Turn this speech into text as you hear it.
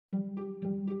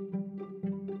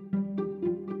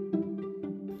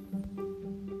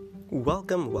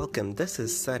Welcome. This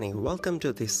is Sunny. Welcome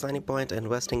to the Sunny Point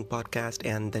Investing Podcast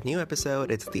and the new episode.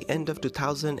 It's the end of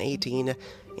 2018,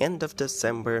 end of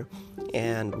December,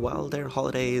 and while there are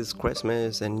holidays,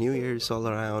 Christmas, and New Year's all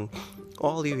around,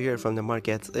 all you hear from the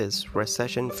markets is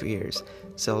recession fears.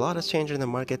 So a lot has changed in the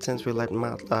market since we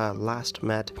last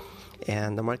met,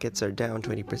 and the markets are down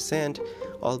 20%,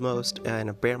 almost in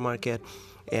a bear market,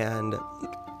 and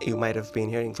you might have been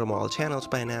hearing from all channels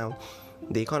by now.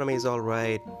 The economy is all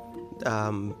right.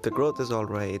 The growth is all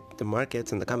right, the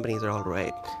markets and the companies are all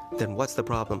right. Then what's the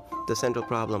problem? The central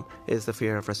problem is the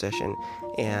fear of recession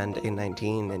and in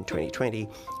 19 and 2020.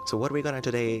 So what we're going to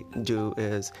today do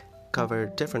is cover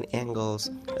different angles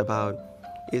about,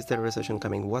 is there a recession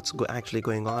coming? What's actually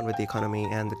going on with the economy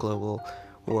and the global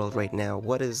world right now?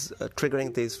 What is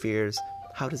triggering these fears?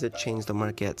 How does it change the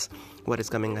markets? What is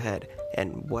coming ahead?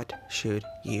 And what should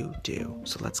you do?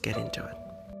 So let's get into it.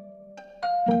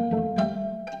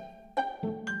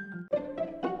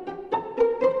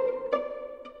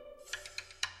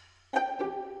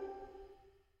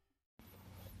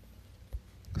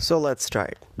 So let's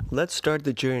start. Let's start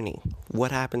the journey.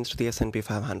 What happens to the S&P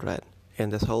 500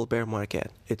 in this whole bear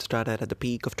market? It started at the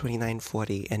peak of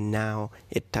 2940 and now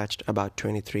it touched about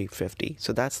 2350.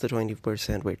 So that's the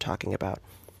 20% we're talking about.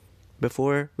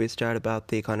 Before we start about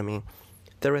the economy,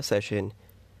 the recession,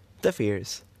 the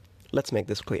fears, let's make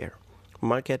this clear.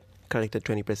 Market corrected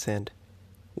 20%,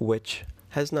 which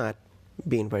has not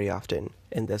been very often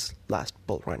in this last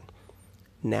bull run.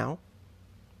 Now,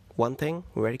 one thing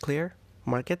very clear,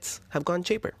 markets have gone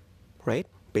cheaper, right?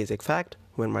 Basic fact,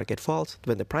 when market falls,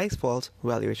 when the price falls,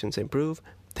 valuations improve,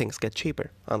 things get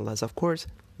cheaper. Unless, of course,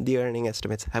 the earning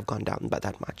estimates have gone down by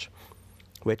that much,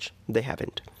 which they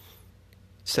haven't.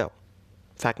 So,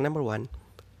 fact number one,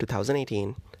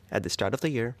 2018, at the start of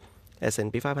the year,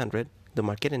 S&P 500, the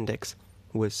market index,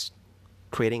 was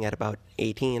trading at about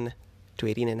 18 to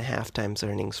 18 and a half times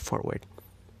earnings forward.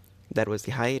 That was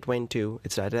the high it went to.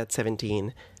 It started at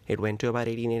 17. It went to about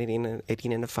 18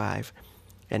 and a 5.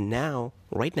 And now,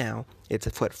 right now, it's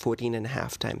at 14 and a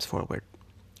half times forward,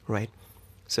 right?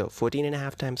 So 14 and a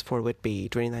half times forward P,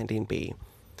 2019 P.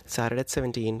 Started at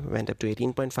 17, went up to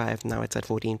 18.5. Now it's at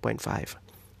 14.5,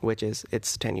 which is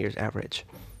its 10 years average.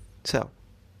 So,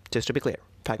 just to be clear,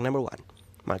 fact number one,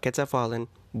 markets have fallen,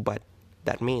 but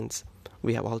that means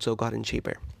we have also gotten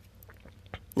cheaper.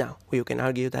 Now, you can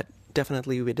argue that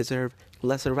definitely we deserve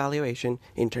lesser valuation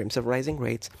in terms of rising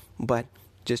rates, but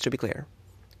just to be clear,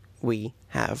 we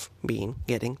have been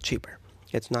getting cheaper.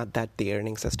 It's not that the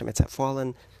earnings estimates have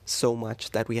fallen so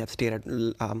much that we have stayed at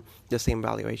the same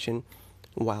valuation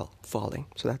while falling.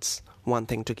 So that's one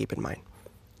thing to keep in mind.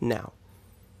 Now,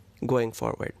 going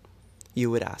forward,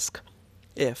 you would ask,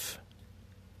 if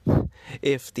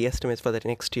the estimates for the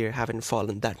next year haven't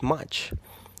fallen that much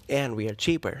and we are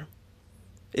cheaper,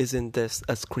 isn't this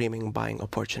a screaming buying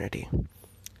opportunity?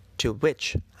 To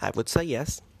which I would say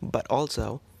yes, but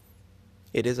also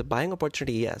it is a buying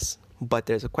opportunity, yes, but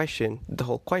there's a question. The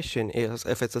whole question is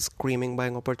if it's a screaming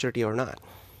buying opportunity or not.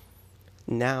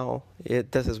 Now,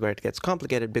 this is where it gets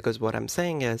complicated, because what I'm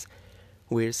saying is,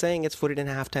 we're saying it's 14 and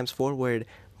a half times forward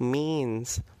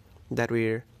means that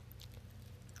we're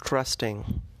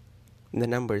trusting the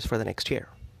numbers for the next year.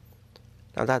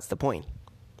 Now that's the point.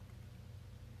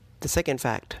 The second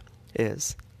fact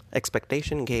is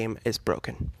expectation game is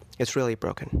broken. It's really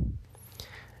broken.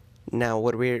 Now,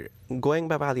 what we're going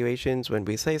by valuations, when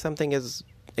we say something is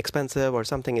expensive or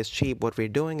something is cheap, what we're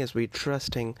doing is we're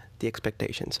trusting the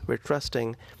expectations. We're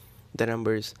trusting the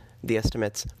numbers, the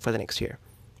estimates for the next year.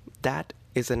 That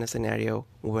is in a scenario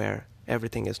where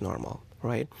everything is normal,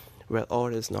 right? Where all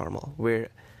is normal. We're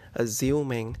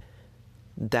assuming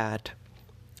that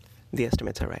the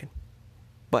estimates are right.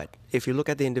 But if you look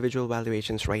at the individual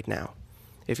valuations right now,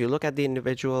 if you look at the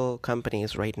individual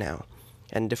companies right now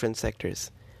and different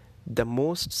sectors, the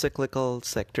most cyclical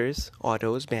sectors,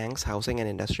 autos, banks, housing, and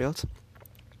industrials,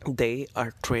 they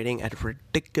are trading at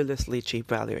ridiculously cheap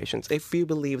valuations, if you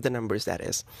believe the numbers, that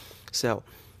is. So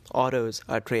autos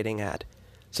are trading at,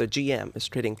 so GM is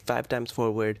trading 5 times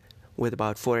forward with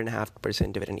about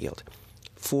 4.5% dividend yield.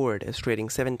 Ford is trading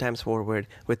 7 times forward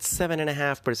with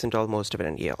 7.5% almost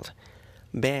dividend yield.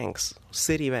 Banks,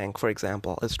 Citibank, for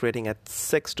example, is trading at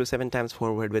 6 to 7 times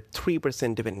forward with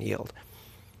 3% dividend yield.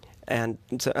 And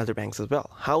so other banks as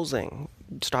well. Housing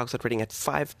stocks are trading at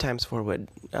 5 times forward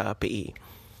PE.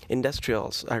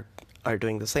 Industrials are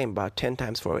doing the same, about 10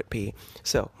 times forward PE.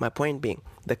 So my point being,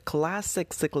 the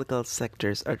classic cyclical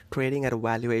sectors are trading at a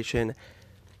valuation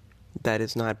that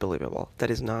is not believable, that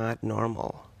is not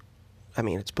normal. I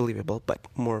mean, it's believable, but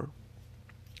more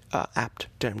apt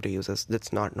term to use is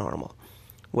that's not normal.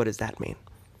 What does that mean?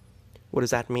 What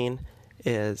does that mean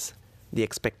is the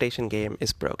expectation game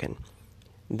is broken.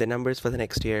 The numbers for the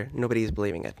next year, nobody is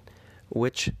believing it,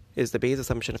 which is the base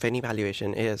assumption of any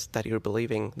valuation, is that you're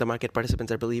believing, the market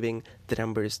participants are believing the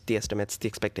numbers, the estimates, the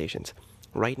expectations.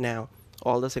 Right now,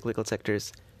 all the cyclical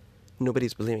sectors,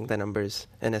 nobody's believing the numbers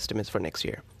and estimates for next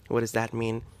year. What does that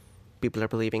mean? People are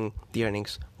believing the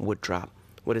earnings would drop.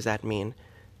 What does that mean?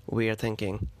 We are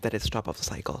thinking that it's top of the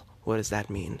cycle. What does that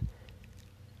mean?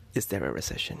 Is there a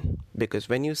recession? Because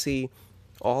when you see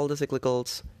all the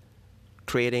cyclicals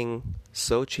trading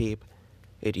so cheap,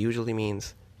 it usually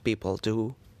means people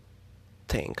do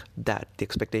think that the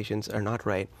expectations are not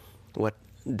right. What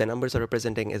the numbers are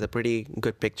representing is a pretty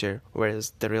good picture,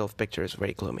 whereas the real picture is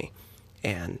very gloomy.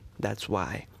 And that's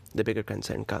why the bigger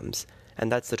concern comes.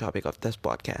 And that's the topic of this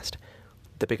podcast.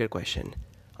 The bigger question: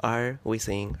 are we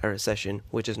seeing a recession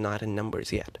which is not in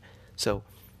numbers yet? So,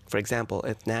 for example,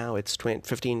 if now it's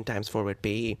 15 times forward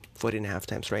PE, 14.5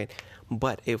 times, right?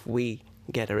 But if we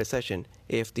get a recession,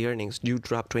 if the earnings do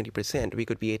drop 20%, we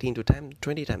could be 18 to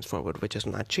 20 times forward, which is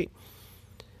not cheap.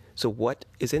 So what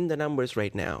is in the numbers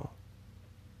right now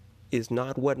is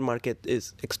not what market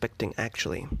is expecting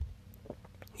actually.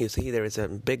 You see, there is a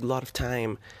big lot of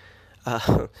time,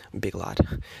 big lot.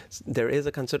 There is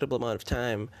a considerable amount of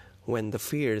time when the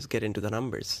fears get into the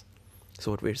numbers.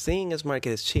 So what we're seeing is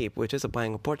market is cheap, which is a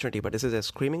buying opportunity, but is it a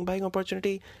screaming buying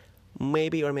opportunity?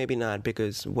 Maybe or maybe not,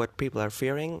 because what people are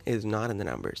fearing is not in the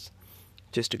numbers.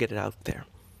 Just to get it out there.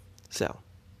 So,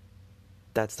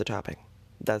 that's the topic.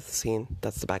 That's the scene.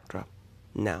 That's the backdrop.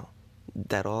 Now,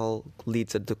 that all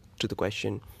leads to the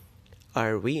question,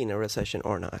 are we in a recession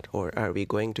or not? Or are we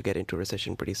going to get into a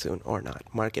recession pretty soon or not?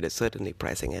 Market is certainly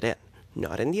pricing it in.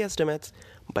 Not in the estimates,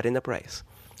 but in the price.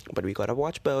 But we gotta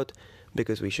watch both,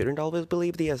 because we shouldn't always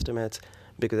believe the estimates,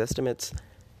 because estimates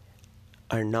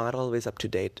are not always up to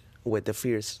date with the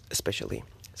fears especially.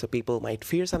 So people might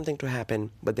fear something to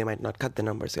happen, but they might not cut the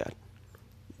numbers yet.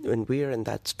 And we are in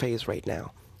that phase right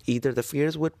now. Either the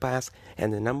fears would pass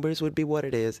and the numbers would be what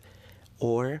it is,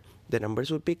 or the numbers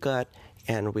would be cut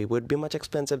and we would be much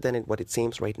expensive than what it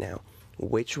seems right now.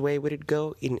 Which way would it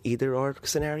go in either or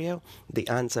scenario? The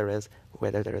answer is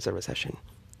whether there is a recession.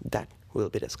 That we'll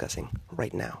be discussing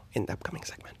right now in the upcoming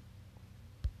segment.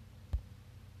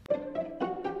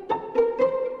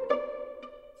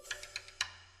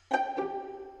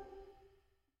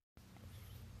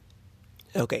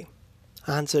 Okay,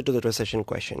 answer to the recession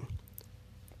question.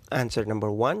 Answer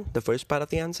number one, the first part of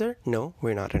the answer, no,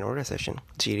 we're not in a recession.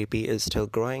 GDP is still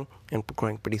growing and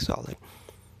growing pretty solid.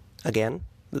 Again,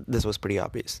 this was pretty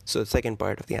obvious. So the second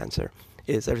part of the answer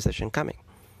is a recession coming.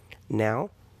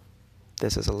 Now,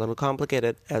 this is a little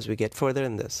complicated as we get further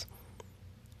in this.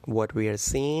 What we are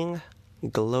seeing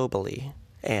globally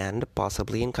and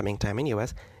possibly in coming time in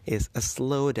US is a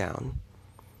slowdown,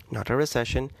 not a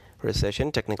recession.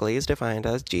 Recession technically is defined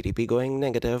as GDP going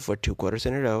negative for 2 quarters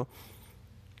in a row,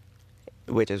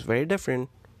 which is very different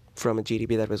from a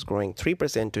GDP that was growing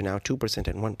 3% to now 2%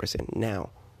 and 1%. Now,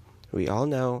 we all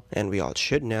know, and we all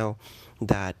should know,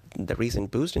 that the recent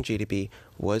boost in GDP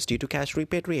was due to cash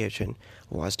repatriation,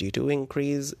 was due to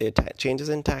changes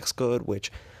in tax code,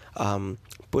 which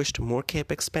pushed more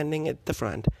capex spending at the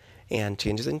front, and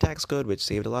changes in tax code, which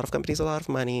saved a lot of companies a lot of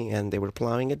money, and they were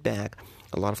plowing it back.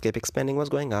 A lot of capex spending was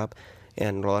going up,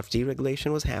 and a lot of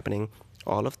deregulation was happening.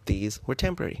 All of these were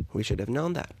temporary. We should have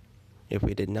known that. If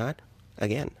we did not,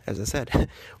 again, as I said,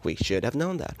 we should have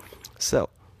known that. So,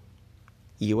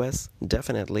 US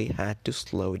definitely had to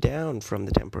slow down from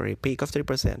the temporary peak of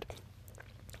 3%.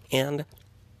 And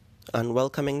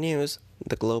unwelcoming news,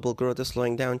 the global growth is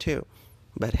slowing down too.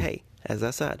 But hey, as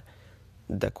I said,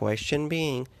 the question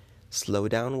being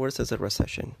slowdown versus a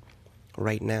recession.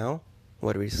 Right now,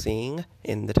 what we're seeing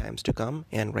in the times to come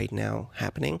and right now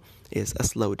happening is a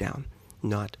slowdown,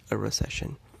 not a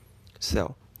recession.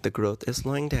 So, the growth is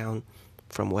slowing down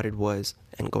from what it was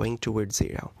and going towards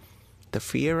zero. The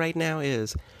fear right now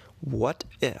is, what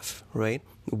if, right?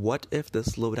 What if the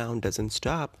slowdown doesn't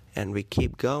stop and we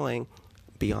keep going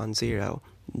beyond zero?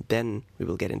 Then we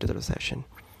will get into the recession.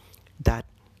 That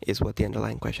is what the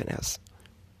underlying question is.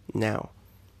 Now,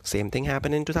 same thing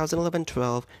happened in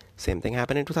 2011-12, same thing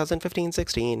happened in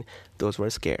 2015-16. Those were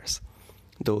scares.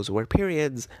 Those were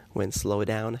periods when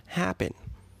slowdown happened.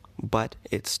 But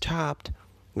it stopped.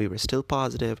 We were still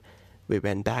positive. We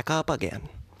went back up again.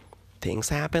 Things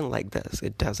happen like this.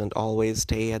 It doesn't always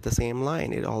stay at the same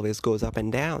line. It always goes up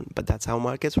and down. But that's how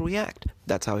markets react.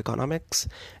 That's how economics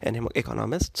and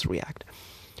economists react.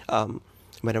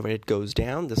 Whenever it goes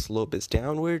down, the slope is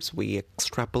downwards. We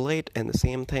extrapolate, and the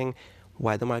same thing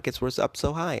why the markets were up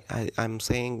so high. I'm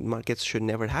saying markets should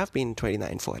never have been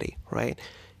 2940, right?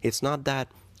 It's not that,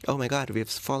 oh my God, we've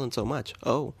fallen so much.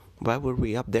 Oh, why were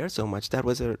we up there so much? That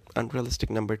was an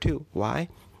unrealistic number too. Why?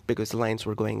 Because the lines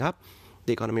were going up,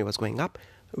 the economy was going up.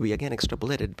 We again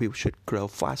extrapolated we should grow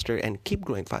faster and keep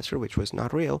growing faster, which was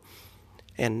not real.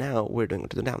 And now we're doing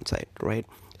it to the downside, right?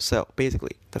 So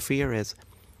basically, the fear is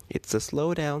it's a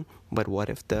slowdown, but what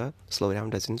if the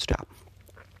slowdown doesn't stop?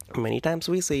 Many times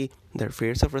we see there are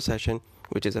fears of recession,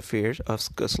 which is a fear of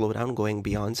a slowdown going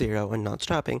beyond zero and not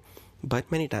stopping, but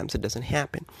many times it doesn't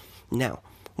happen. Now,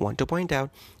 want to point out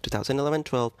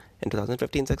 2011-12 and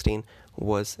 2015-16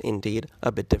 was indeed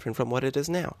a bit different from what it is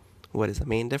now. What is the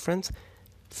main difference?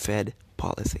 Fed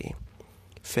policy.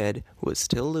 Fed was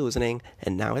still loosening,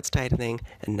 and now it's tightening,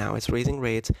 and now it's raising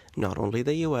rates, not only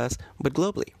the US, but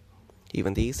globally.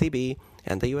 Even the ECB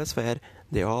and the US Fed,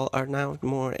 they all are now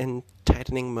more in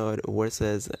tightening mode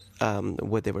versus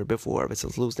what they were before,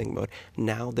 versus loosening mode.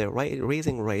 Now they're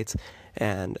raising rates,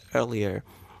 and earlier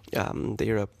the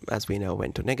Europe, as we know,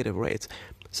 went to negative rates.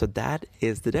 So that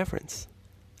is the difference,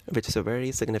 which is a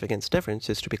very significant difference,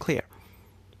 just to be clear.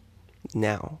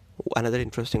 Now, another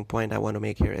interesting point I want to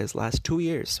make here is last 2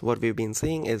 years, what we've been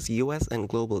seeing is US and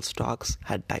global stocks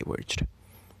had diverged.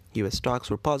 US stocks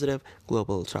were positive,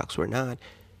 global stocks were not.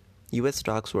 US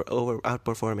stocks were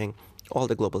outperforming all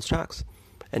the global stocks.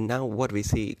 And now what we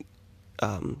see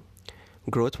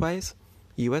growth-wise,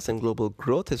 US and global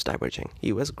growth is diverging.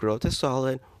 US growth is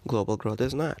solid, global growth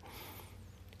is not.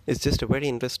 It's just a very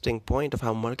interesting point of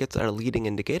how markets are a leading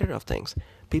indicator of things.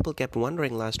 People kept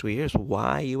wondering last 2 years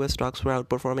why US stocks were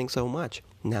outperforming so much.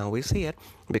 Now we see it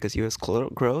because US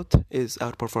growth is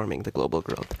outperforming the global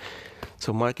growth.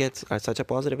 So markets are such a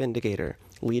positive indicator,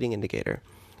 leading indicator.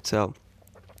 So,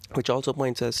 which also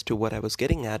points us to what I was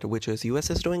getting at, which is US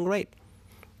is doing great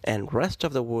and rest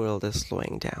of the world is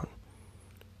slowing down.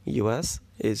 US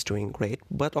is doing great,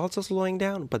 but also slowing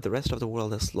down, but the rest of the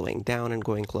world is slowing down and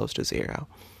going close to zero.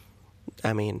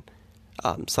 I mean,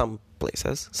 some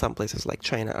places like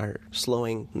China are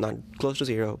slowing, not close to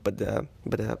zero, but the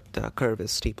curve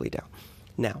is steeply down.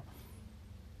 Now,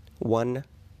 one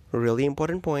really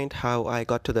important point how I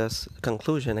got to this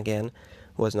conclusion again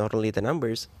was not only the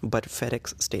numbers, but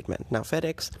FedEx statement. Now,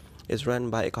 FedEx is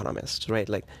run by economists, right?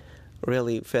 Like,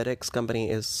 really, FedEx company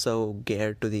is so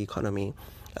geared to the economy,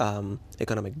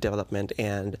 economic development,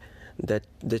 and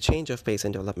the change of pace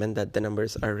in development, that the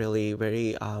numbers are really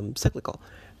very cyclical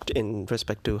in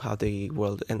respect to how the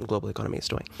world and global economy is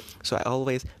doing. So I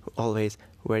always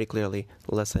very clearly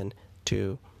listen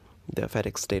to the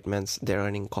FedEx statements, their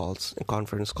earning calls,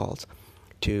 conference calls,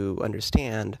 to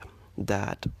understand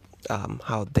that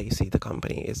how they see the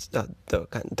company is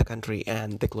the country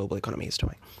and the global economy is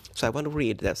doing. So I want to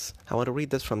read this. I want to read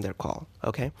this from their call.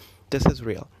 Okay, this is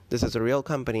real. This is a real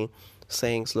company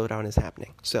saying slowdown is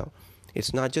happening. So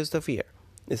it's not just the fear.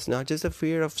 It's not just the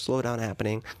fear of slowdown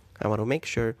happening. I want to make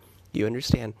sure you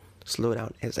understand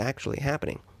slowdown is actually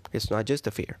happening. It's not just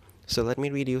the fear. So let me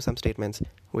read you some statements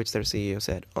which their CEO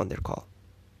said on their call.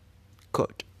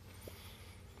 Quote,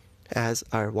 as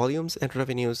our volumes and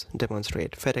revenues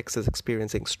demonstrate, FedEx is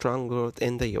experiencing strong growth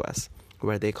in the US,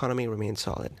 where the economy remains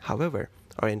solid. However,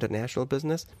 our international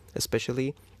business,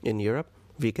 especially in Europe,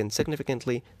 weakened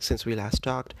significantly since we last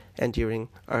talked and during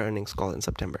our earnings call in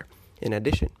September. In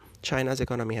addition, China's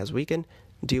economy has weakened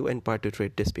due in part to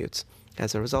trade disputes.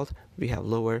 As a result, we have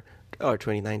lowered our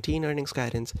 2019 earnings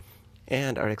guidance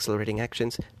and are accelerating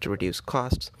actions to reduce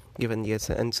costs given the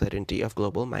uncertainty of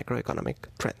global macroeconomic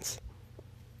trends.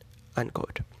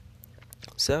 Unquote.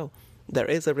 So, there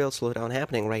is a real slowdown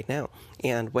happening right now.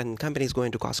 And when companies go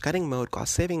into cost-cutting mode,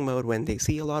 cost-saving mode, when they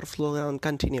see a lot of slowdown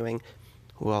continuing,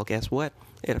 well, guess what?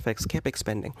 It affects CapEx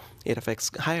spending. It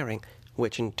affects hiring,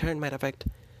 which in turn might affect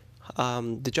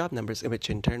the job numbers, which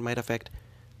in turn might affect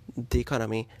the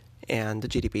economy and the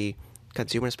GDP,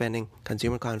 consumer spending,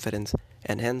 consumer confidence,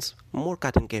 and hence more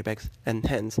cut in CapEx, and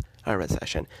hence a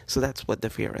recession. So that's what the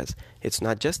fear is. It's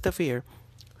not just the fear.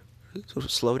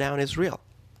 Slowdown is real.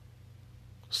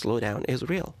 Slowdown is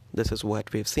real. This is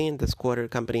what we've seen this quarter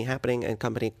company happening, and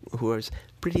company who is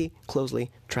pretty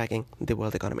closely tracking the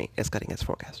world economy is cutting its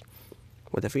forecast.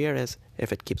 What the fear is,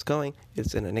 if it keeps going,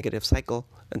 it's in a negative cycle,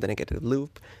 and the negative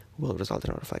loop will result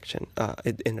in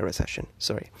a recession.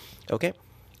 Okay?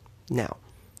 Now,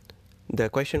 the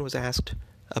question was asked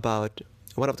about,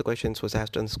 one of the questions was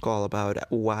asked on this call about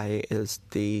why is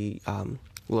the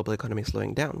global economy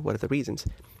slowing down? What are the reasons?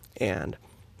 And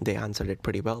they answered it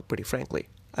pretty well, pretty frankly.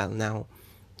 I'll now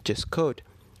just quote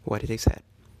what they said.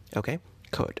 Okay?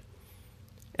 Quote.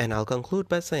 And I'll conclude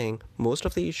by saying most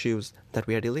of the issues that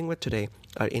we are dealing with today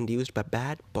are induced by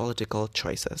bad political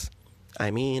choices.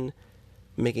 I mean,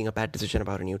 making a bad decision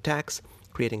about a new tax,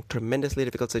 creating tremendously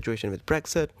difficult situation with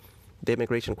Brexit, the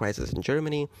immigration crisis in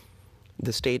Germany,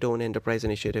 the state-owned enterprise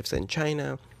initiatives in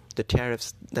China, the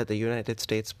tariffs that the United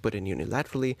States put in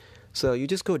unilaterally. So you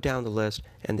just go down the list,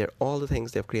 and they're all the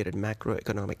things that have created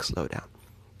macroeconomic slowdown.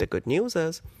 The good news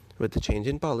is, with the change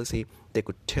in policy, they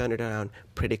could turn it around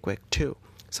pretty quick too.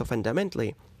 So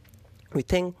fundamentally, we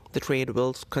think the trade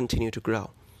will continue to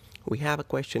grow. We have a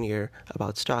question here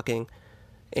about stocking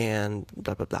and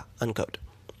blah, blah, blah, unquote.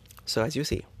 So as you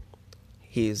see,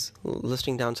 he's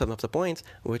listing down some of the points,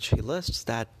 which he lists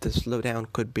that the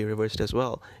slowdown could be reversed as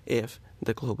well if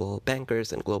the global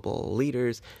bankers and global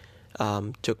leaders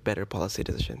took better policy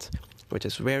decisions, which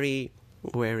is very,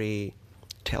 very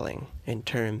telling in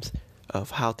terms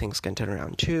of how things can turn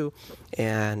around too.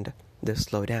 And this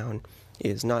slowdown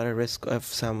is not a risk of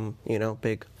some,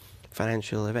 big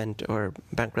financial event or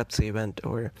bankruptcy event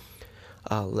or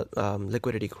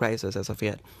liquidity crisis as of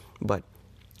yet, but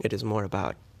it is more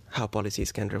about how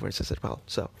policies can reverse this as well.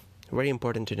 So very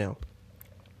important to know.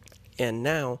 And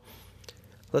now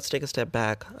let's take a step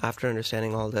back after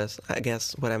understanding all this. I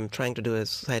guess what I'm trying to do is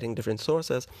citing different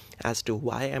sources as to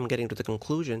why I'm getting to the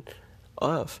conclusion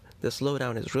of the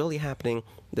slowdown is really happening.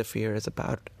 The fear is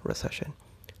about recession.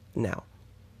 Now,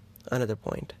 another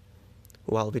point.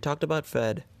 While we talked about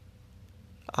Fed,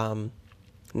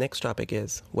 next topic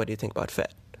is, what do you think about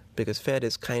Fed? Because Fed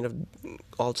is kind of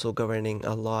also governing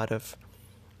a lot of,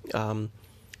 a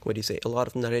lot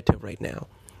of narrative right now.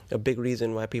 A big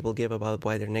reason why people give about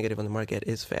why they're negative on the market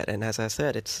is Fed. And as I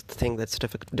said, it's the thing that's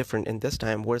different in this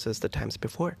time versus the times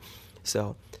before.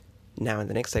 So now in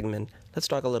the next segment, let's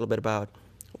talk a little bit about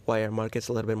why our market's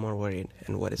a little bit more worried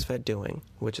and what is Fed doing,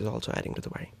 which is also adding to the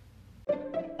worry.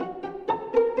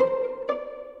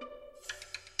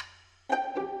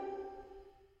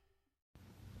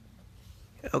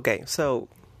 Okay, so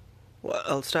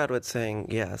I'll start with saying,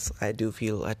 yes, I do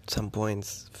feel at some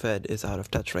points Fed is out of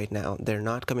touch right now. They're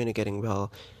not communicating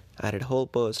well. I did a whole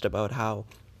post about how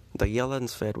the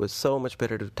Yellen's Fed was so much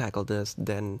better to tackle this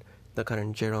than the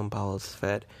current Jerome Powell's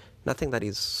Fed. Nothing that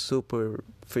he's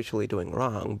superficially doing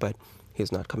wrong, but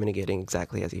he's not communicating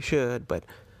exactly as he should. But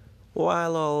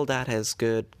while all that has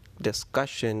good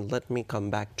discussion, let me come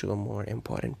back to a more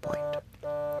important point,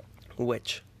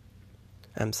 which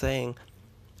I'm saying,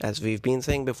 as we've been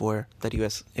saying before, that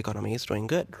U.S. economy is doing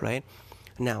good, right?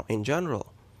 Now, in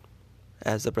general,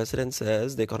 as the president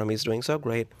says, the economy is doing so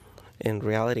great. In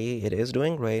reality, it is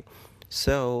doing great.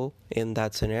 So, in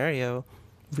that scenario,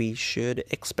 we should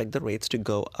expect the rates to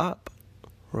go up,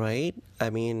 right?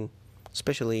 I mean,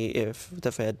 especially if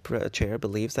the Fed chair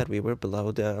believes that we were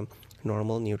below the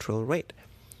normal neutral rate.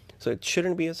 So it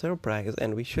shouldn't be a surprise,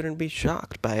 and we shouldn't be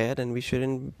shocked by it, and we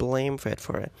shouldn't blame Fed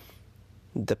for it.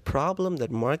 The problem that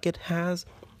market has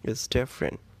is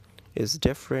different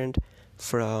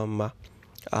from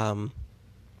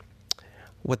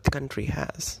what the country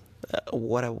has,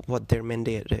 what their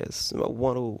mandate is. I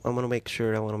want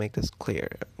to make this clear,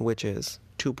 which is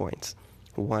 2 points.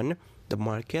 One, the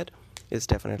market is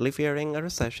definitely fearing a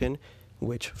recession,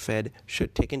 which Fed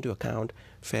should take into account.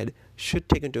 Fed should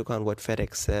take into account what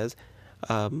FedEx says,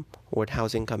 what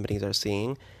housing companies are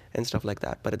seeing, and stuff like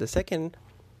that. But at the second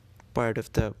part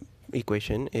of the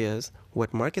equation is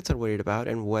what markets are worried about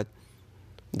and what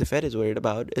the Fed is worried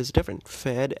about is different.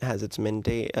 Fed has its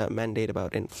mandate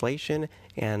about inflation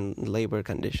and labor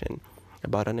condition,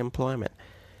 about unemployment.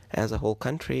 As a whole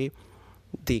country,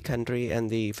 the country and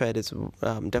the Fed is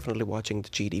definitely watching the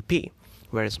GDP,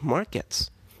 whereas markets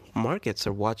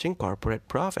are watching corporate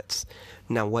profits.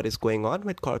 Now, what is going on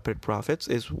with corporate profits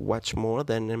is much more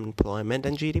than employment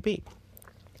and GDP.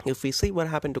 If we see what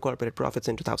happened to corporate profits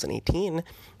in 2018,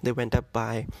 they went up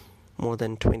by more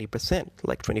than 20%,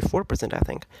 like 24%, I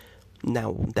think.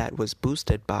 Now, that was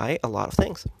boosted by a lot of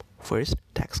things. First,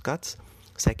 tax cuts.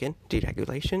 Second,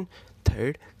 deregulation.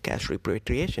 Third, cash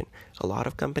repatriation. A lot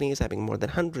of companies having more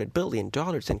than $100 billion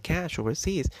in cash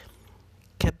overseas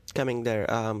kept coming there,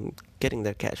 getting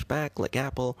their cash back, like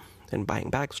Apple, and buying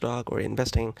back stock or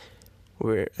investing.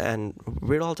 We're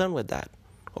all done with that.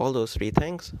 All those three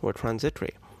things were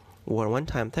transitory, were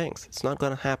one-time things. It's not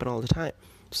going to happen all the time.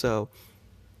 So,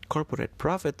 corporate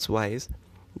profits-wise,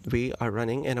 we are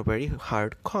running in a very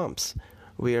hard comps.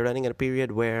 We are running in a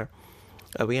period where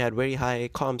we had very high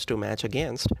comps to match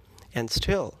against, and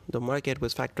still the market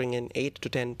was factoring in 8 to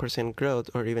 10% growth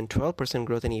or even 12%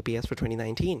 growth in EPS for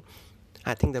 2019.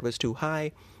 I think that was too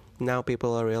high. Now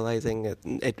people are realizing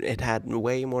it had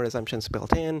way more assumptions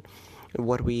built in,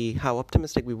 how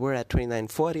optimistic we were at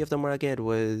 2940 of the market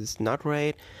was not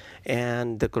right,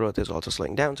 and the growth is also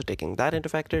slowing down. So taking that into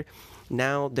factor,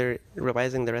 now they're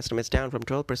revising their estimates down from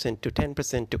 12% to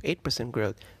 10% to 8%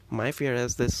 growth. My fear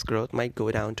is this growth might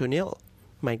go down to nil,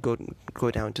 might go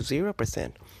down to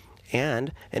 0%.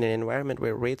 And in an environment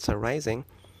where rates are rising,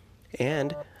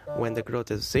 and when the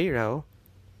growth is zero,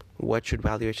 what should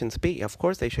valuations be? Of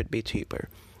course, they should be cheaper.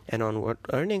 And on what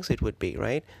earnings it would be,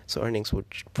 right? So earnings would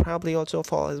probably also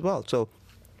fall as well. So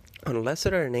on lesser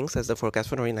earnings, as the forecast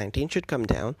for 2019 should come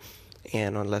down,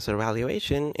 and on lesser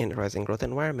valuation in a rising growth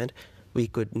environment, we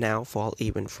could now fall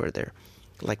even further.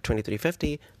 Like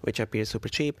 2350, which appears super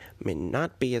cheap, may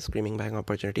not be a screaming bang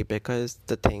opportunity because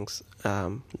the things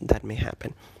that may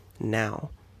happen now.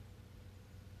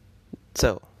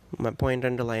 So my point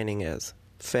underlining is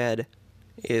Fed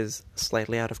is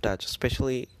slightly out of touch,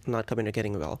 especially not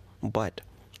communicating well. But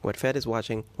what Fed is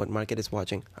watching, what market is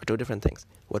watching are two different things.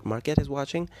 What market is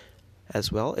watching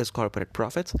as well is corporate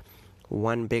profits.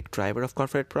 One big driver of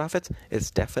corporate profits is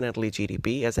definitely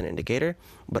GDP as an indicator,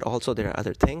 but also there are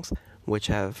other things which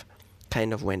have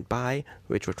kind of went by,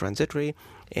 which were transitory,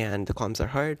 and the comps are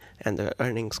hard, and the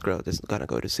earnings growth is going to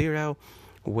go to zero,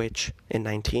 which in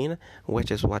 19,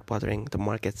 which is what bothering the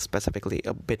market specifically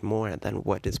a bit more than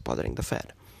what is bothering the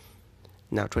Fed.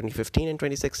 Now 2015 and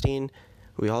 2016,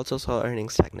 we also saw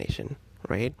earnings stagnation,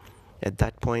 right? At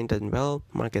that point, and well,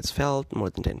 markets fell more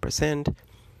than 10%.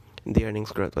 The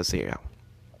earnings growth was zero.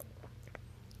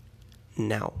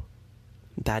 Now,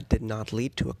 that did not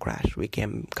lead to a crash. We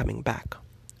came coming back.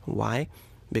 Why?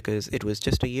 Because it was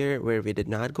just a year where we did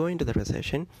not go into the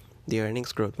recession. The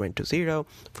earnings growth went to zero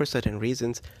for certain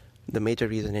reasons. The major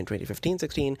reason in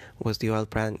 2015-16 was the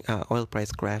oil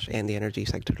price crash and the energy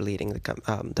sector leading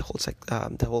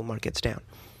the whole markets down,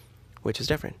 which is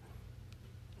different.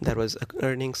 That was an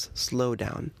earnings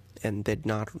slowdown and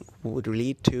would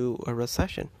lead to a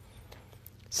recession.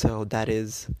 So that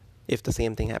is, if the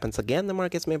same thing happens again, the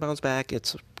markets may bounce back.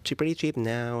 It's pretty cheap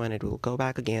now and it will go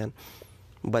back again.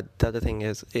 But the other thing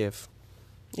is, if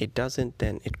it doesn't,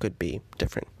 then it could be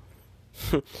different.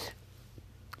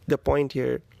 The point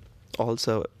here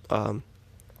also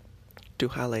to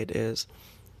highlight is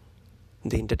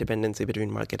the interdependency between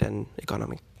market and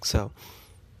economy. So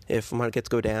if markets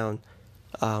go down,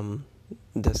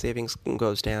 the savings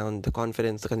goes down, the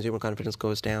consumer confidence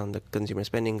goes down, the consumer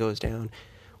spending goes down,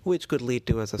 which could lead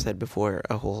to, as I said before,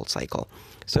 a whole cycle.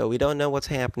 So we don't know what's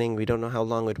happening. We don't know how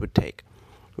long it would take.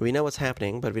 We know what's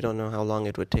happening, but we don't know how long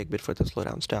it would take before the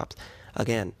slowdown stops.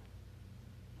 Again,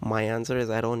 my answer is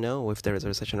I don't know if there is a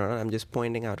recession or not. I'm just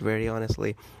pointing out very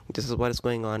honestly, this is what is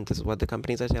going on. This is what the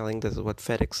companies are telling. This is what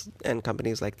FedEx and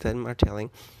companies like them are telling.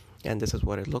 And this is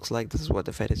what it looks like. This is what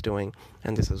the Fed is doing.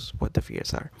 And this is what the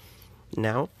fears are.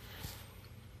 Now,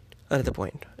 another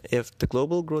point. If the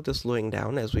global growth is slowing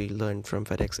down, as we learned from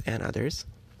FedEx and others,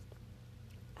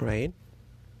 right,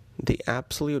 the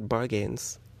absolute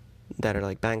bargains that are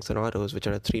like banks and autos, which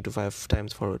are 3 to 5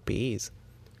 times forward PEs,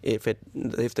 if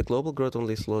the global growth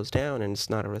only slows down and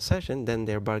it's not a recession, then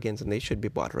they're bargains and they should be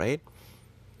bought, right?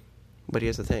 But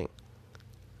here's the thing.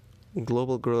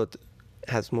 Global growth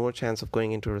has more chance of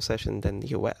going into a recession than the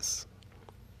US,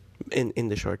 in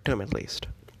the short term at least.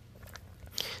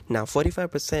 Now,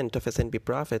 45% of S&P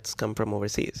profits come from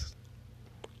overseas.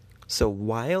 So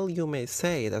while you may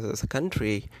say that as a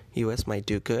country, US might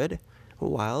do good,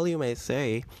 while you may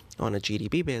say on a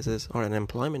GDP basis or an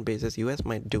employment basis, US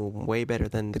might do way better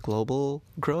than the global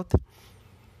growth,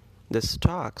 the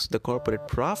stocks, the corporate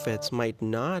profits might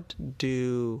not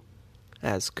do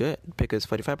as good because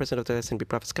 45% of the S&P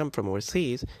profits come from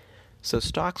overseas. So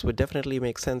stocks would definitely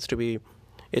make sense to be,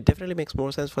 it definitely makes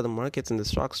more sense for the markets and the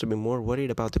stocks to be more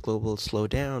worried about the global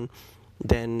slowdown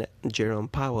than Jerome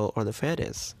Powell or the Fed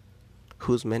is,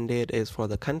 whose mandate is for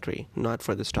the country, not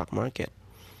for the stock market.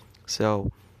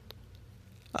 So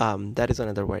that is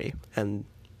another worry. And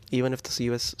even if the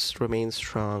US remains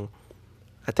strong,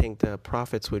 I think the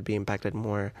profits would be impacted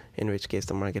more, in which case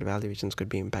the market valuations could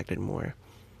be impacted more.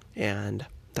 And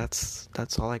that's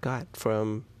all I got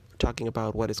from talking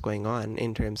about what is going on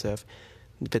in terms of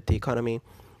with the economy,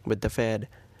 with the Fed,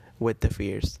 with the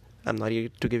fears. I'm not here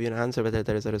to give you an answer whether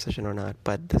there is a recession or not,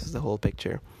 but this is the whole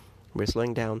picture. We're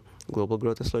slowing down. Global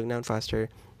growth is slowing down faster,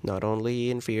 not only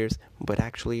in fears, but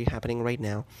actually happening right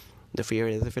now. The fear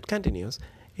is if it continues,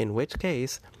 in which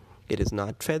case it is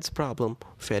not Fed's problem.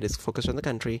 Fed is focused on the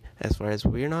country. As far as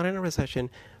we're not in a recession,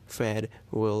 Fed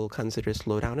will consider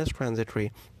slowdown as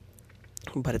transitory.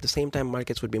 But at the same time,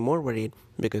 markets would be more worried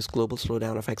because global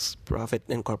slowdown affects profit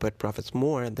and corporate profits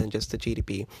more than just the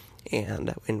GDP.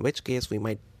 And in which case, we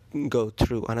might go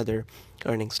through another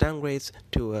earnings downgrades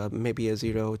to maybe a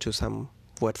 0 to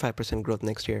somewhat 5% growth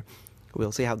next year.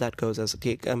 We'll see how that goes as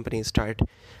the companies start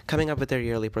coming up with their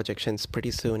yearly projections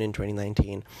pretty soon in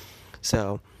 2019.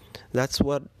 So that's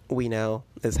what we know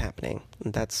is happening.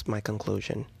 That's my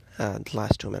conclusion, the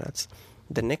last 2 minutes.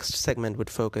 The next segment would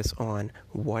focus on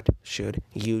what should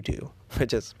you do,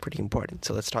 which is pretty important.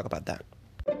 So let's talk about that.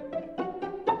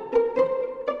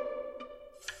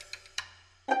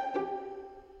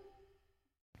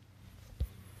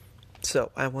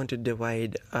 So I want to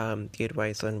divide the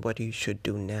advice on what you should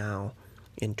do now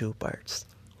in 2 parts.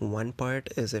 One part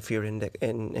is if you're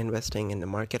investing in the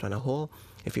market on a whole,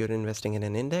 if you're investing in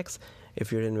an index,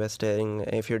 if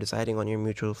you're deciding on your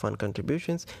mutual fund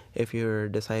contributions, if you're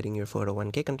deciding your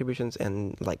 401k contributions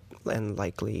and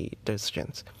likely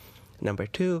decisions. Number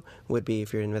 2 would be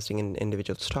if you're investing in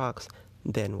individual stocks,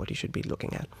 then what you should be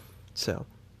looking at. So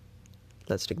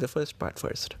let's take the first part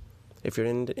first. If you're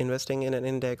investing in an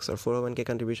index or 401k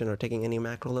contribution or taking any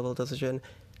macro level decision,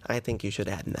 I think you should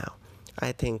add now.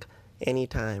 I think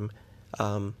anytime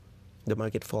the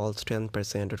market falls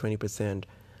 10% or 20%,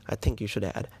 I think you should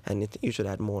add, and you should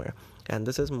add more. And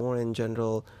this is more in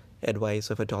general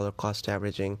advice of a dollar cost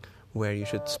averaging, where you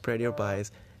should spread your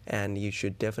buys, and you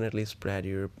should definitely spread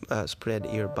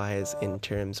your buys in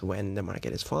terms when the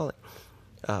market is falling.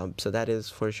 So that is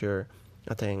for sure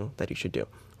a thing that you should do.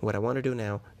 What I want to do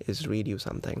now is read you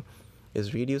something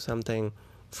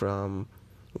from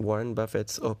Warren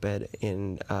Buffett's op-ed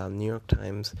in New York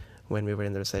Times when we were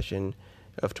in the recession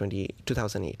of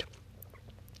 2008.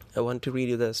 I want to read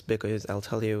you this because I'll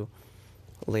tell you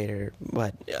later,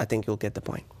 but I think you'll get the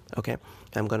point. Okay,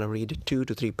 I'm going to read 2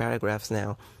 to 3 paragraphs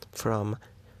now from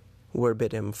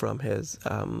verbatim from his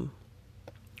op-ed.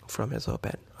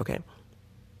 Okay,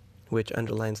 which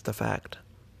underlines the fact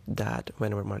that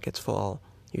whenever markets fall,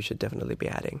 you should definitely be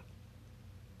adding.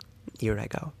 Here I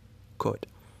go. Quote,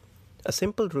 "A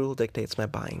simple rule dictates my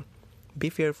buying. Be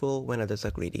fearful when others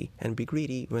are greedy, and be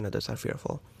greedy when others are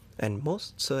fearful. And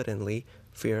most certainly,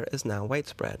 fear is now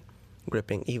widespread,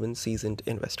 gripping even seasoned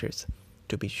investors.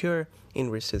 To be sure,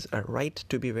 investors are right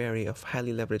to be wary of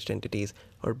highly leveraged entities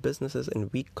or businesses in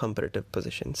weak competitive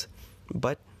positions.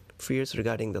 But fears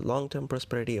regarding the long-term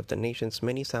prosperity of the nation's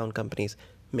many sound companies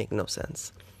make no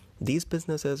sense. These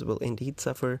businesses will indeed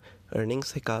suffer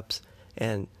earnings hiccups,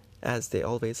 and as they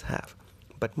always have.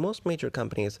 But most major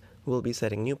companies will be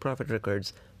setting new profit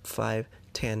records 5,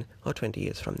 10, or 20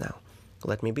 years from now.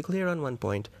 Let me be clear on one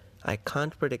point. I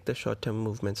can't predict the short-term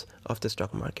movements of the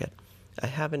stock market. I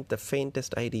haven't the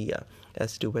faintest idea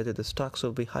as to whether the stocks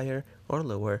will be higher or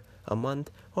lower a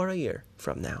month or a year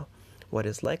from now. What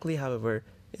is likely, however,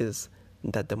 is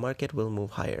that the market will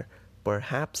move higher,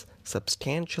 perhaps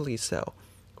substantially so,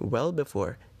 well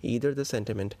before either the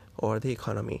sentiment or the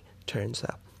economy turns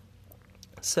up.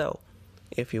 So,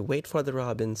 if you wait for the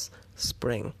robins,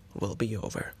 spring will be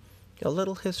over." A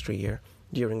little history here.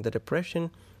 During the Depression,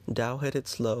 Dow hit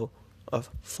its low of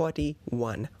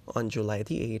 41 on July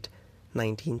the 8th,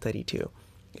 1932.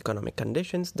 Economic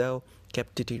conditions, though,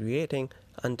 kept deteriorating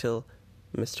until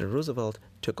Mr. Roosevelt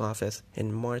took office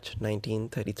in March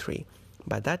 1933.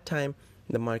 By that time,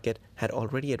 the market had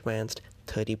already advanced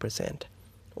 30%.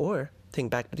 Or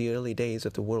think back to the early days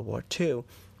of the World War II,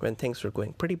 when things were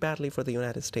going pretty badly for the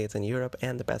United States and Europe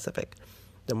and the Pacific.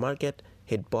 The market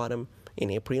hit bottom in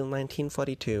April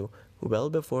 1942, well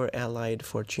before Allied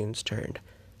fortunes turned.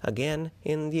 Again,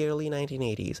 in the early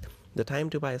 1980s, the time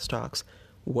to buy stocks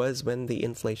was when the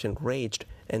inflation raged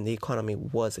and the economy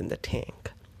was in the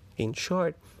tank. In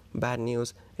short, bad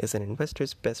news is an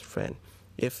investor's best friend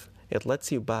if it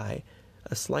lets you buy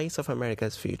a slice of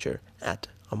America's future at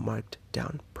a marked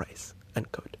down price,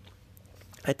 unquote.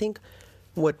 I think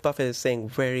what Buffett is saying,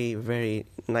 very, very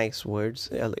nice words,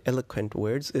 eloquent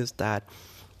words, is that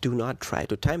do not try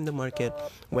to time the market.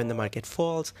 When the market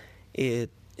falls, it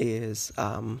is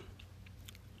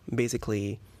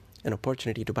basically an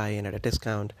opportunity to buy in at a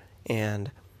discount.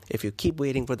 And if you keep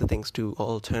waiting for the things to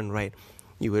all turn right,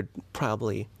 you would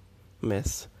probably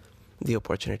miss the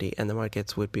opportunity and the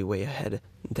markets would be way ahead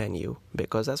than you.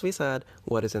 Because as we said,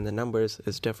 what is in the numbers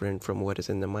is different from what is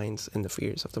in the minds and the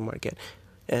fears of the market.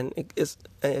 And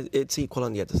it's equal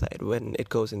on the other side when it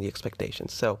goes in the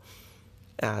expectations. So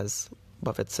as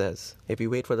Buffett says, if you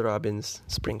wait for the robins,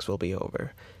 spring will be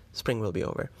over.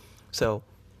 So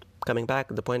coming back,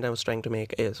 the point I was trying to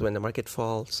make is when the market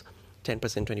falls 10%,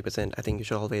 20%, I think you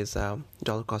should always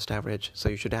dollar cost average. So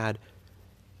you should add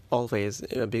always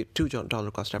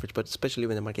 $2 cost average, but especially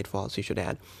when the market falls, you should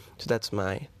add. So that's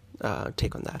my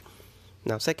take on that.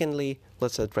 Now, secondly,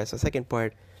 let's address the second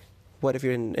part. What if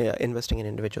you're investing in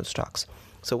individual stocks?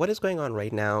 So what is going on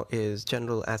right now is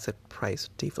general asset price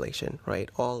deflation, right?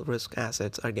 All risk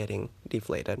assets are getting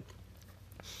deflated.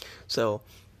 So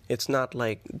it's not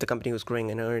like the company who's growing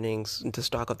in earnings, the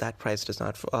stock of that price does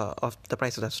not, of the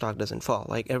price of that stock doesn't fall.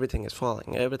 Like everything is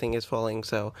falling. Everything is falling.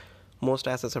 So most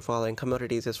assets are falling,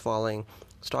 commodities is falling,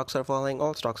 stocks are falling,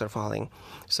 all stocks are falling.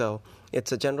 So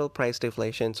it's a general price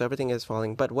deflation. So everything is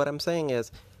falling. But what I'm saying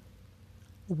is,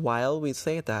 while we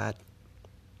say that,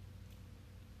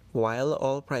 while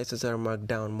all prices are marked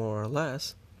down more or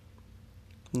less,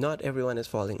 not everyone is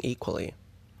falling equally.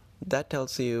 That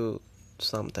tells you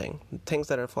something. Things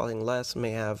that are falling less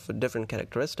may have different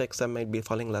characteristics. Some might be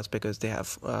falling less because they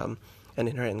have an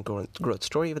inherent growth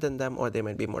story within them, or they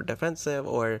might be more defensive,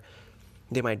 or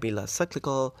they might be less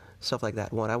cyclical, stuff like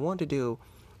that. What I want you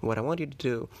to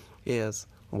do is,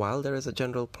 while there is a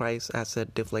general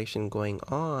asset price deflation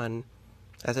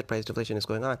is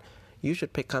going on, you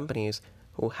should pick companies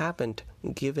who haven't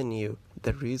given you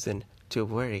the reason to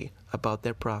worry about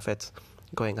their profits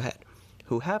going ahead,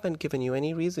 who haven't given you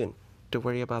any reason to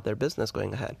worry about their business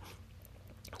going ahead.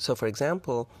 So, for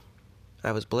example,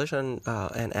 I was bullish on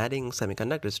and adding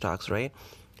semiconductor stocks, right?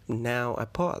 Now I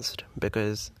paused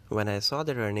because when I saw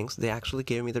their earnings, they actually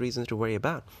gave me the reasons to worry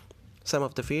about. Some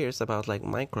of the fears about like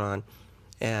Micron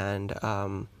and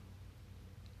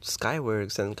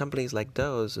Skyworks and companies like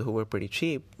those who were pretty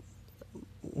cheap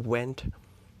went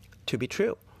to be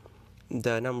true.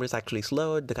 The numbers actually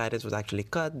slowed, the guidance was actually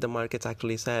cut, the markets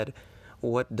actually said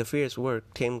what the fears were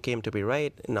came to be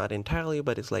right, not entirely,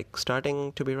 but it's like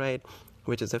starting to be right,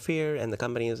 which is a fear, and the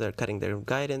companies are cutting their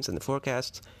guidance and the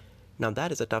forecasts. Now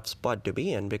that is a tough spot to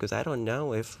be in, because I don't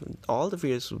know if all the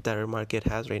fears that our market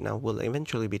has right now will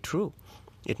eventually be true.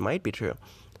 It might be true.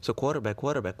 So quarter by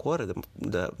quarter,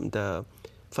 the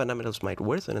fundamentals might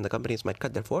worsen and the companies might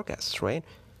cut their forecasts, right?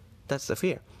 That's the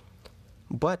fear.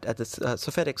 But at this,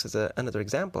 so FedEx is another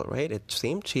example, right? It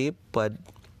seemed cheap, but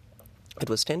it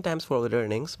was 10 times forward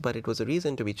earnings, but it was a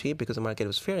reason to be cheap because the market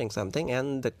was fearing something,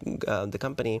 and the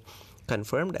company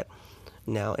confirmed it.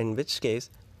 Now, in which case,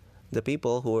 the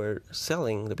people who are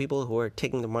selling, the people who are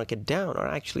taking the market down are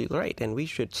actually right, and we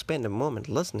should spend a moment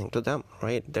listening to them,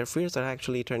 right? Their fears are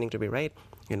actually turning to be right,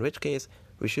 in which case,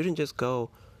 we shouldn't just go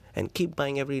and keep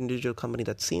buying every individual company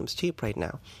that seems cheap right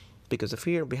now, because the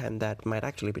fear behind that might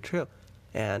actually be true.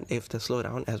 And if the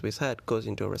slowdown, as we said, goes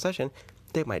into a recession,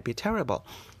 they might be terrible.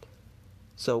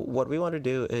 So what we want to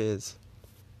do is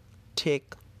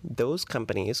take those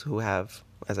companies who have,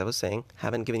 as I was saying,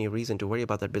 haven't given you reason to worry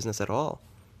about their business at all.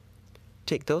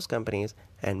 Take those companies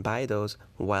and buy those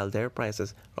while their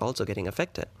prices are also getting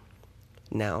affected.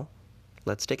 Now,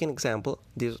 let's take an example.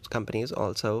 These companies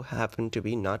also happen to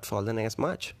be not fallen as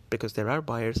much, because there are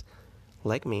buyers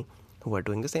like me who are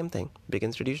doing the same thing. Big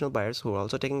institutional buyers who are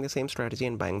also taking the same strategy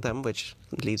and buying them, which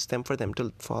leads them for them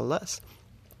to fall less,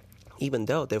 even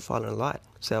though they've fallen a lot.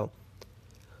 So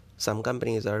some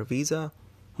companies are Visa,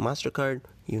 MasterCard,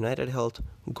 United Health,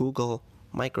 Google,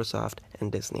 Microsoft,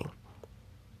 and Disney.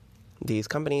 These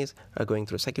companies are going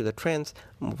through secular trends.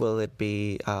 Will it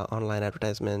be online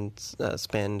advertisements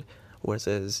spend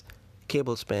versus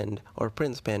cable spend or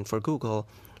print spend for Google?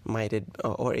 Might it,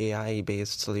 or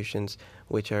AI-based solutions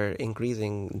which are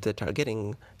increasing the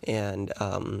targeting and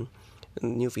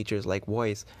new features like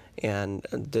voice, and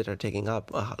that are taking up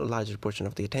a larger portion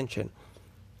of the attention?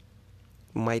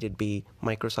 Might it be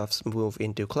Microsoft's move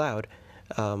into cloud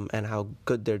and how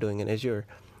good they're doing in Azure?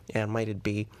 And might it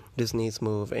be Disney's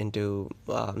move into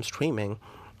streaming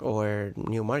or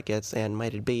new markets? And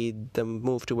might it be the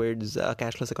move towards a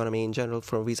cashless economy in general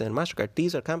for Visa and MasterCard?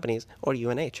 These are companies, or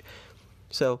UNH.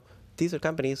 So these are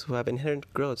companies who have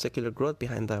inherent growth, secular growth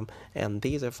behind them, and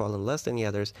these have fallen less than the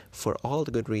others for all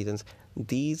the good reasons.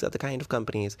 These are the kind of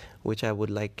companies which I would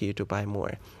like you to buy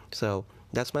more. So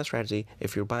that's my strategy.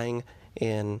 If you're buying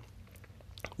in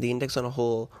the index on a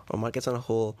whole or markets on a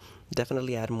whole,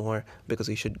 definitely add more, because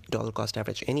you should dollar cost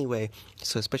average anyway.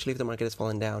 So especially if the market has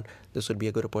fallen down, this would be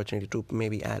a good opportunity to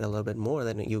maybe add a little bit more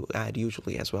than you add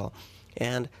usually as well.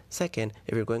 And second,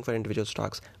 if you're going for individual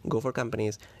stocks, go for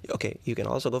companies. Okay, you can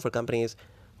also go for companies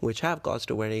which have cause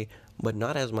to worry, but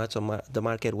not as much. So the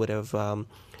market would have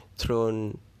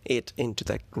thrown it into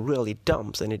like really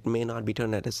dumps, and it may not be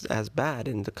turned out as bad,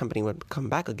 and the company would come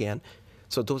back again.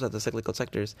 So those are the cyclical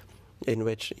sectors in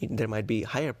which there might be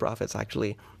higher profits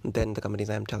actually than the companies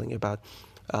I'm telling you about.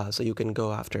 So you can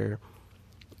go after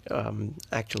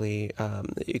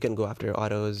you can go after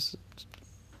autos,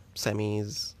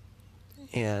 semis,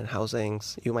 and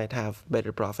housings. You might have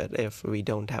better profit if we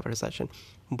don't have a recession.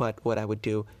 But what I would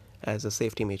do, as a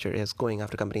safety measure is going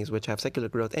after companies which have secular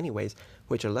growth anyways,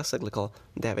 which are less cyclical,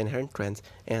 they have inherent trends,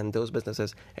 and those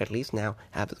businesses, at least now,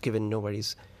 have given no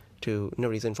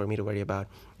reason for me to worry about,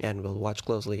 and will watch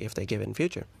closely if they give in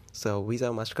future. So Visa,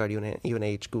 MasterCard,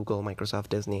 UNH, Google, Microsoft,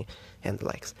 Disney, and the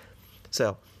likes.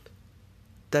 So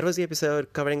that was the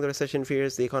episode covering the recession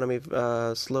fears, the economy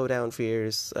slowdown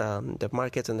fears, the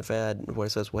markets and the Fed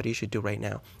versus what you should do right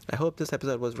now. I hope this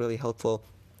episode was really helpful.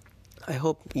 I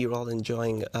hope you're all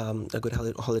enjoying a good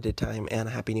holiday time and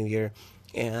a happy new year,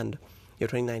 and your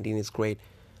 2019 is great.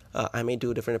 I may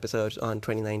do different episodes on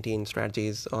 2019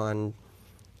 strategies, on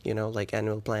like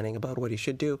annual planning about what you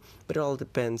should do, but it all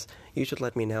depends. You should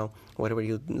let me know whatever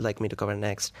you'd like me to cover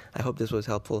next. I hope this was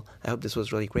helpful. I hope this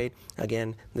was really great.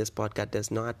 Again, this podcast does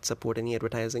not support any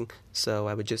advertising, so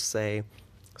I would just say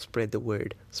spread the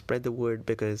word. Spread the word,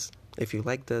 because if you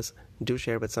like this, do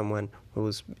share with someone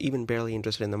who's even barely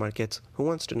interested in the markets, who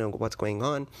wants to know what's going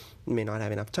on, may not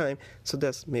have enough time, so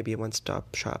this may be a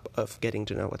one-stop shop of getting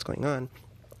to know what's going on.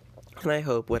 And I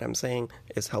hope what I'm saying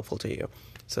is helpful to you.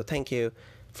 So thank you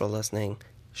for listening.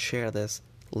 Share this,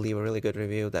 leave a really good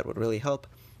review, that would really help,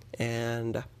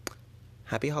 and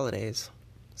happy holidays.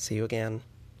 See you again.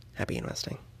 Happy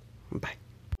investing. Bye.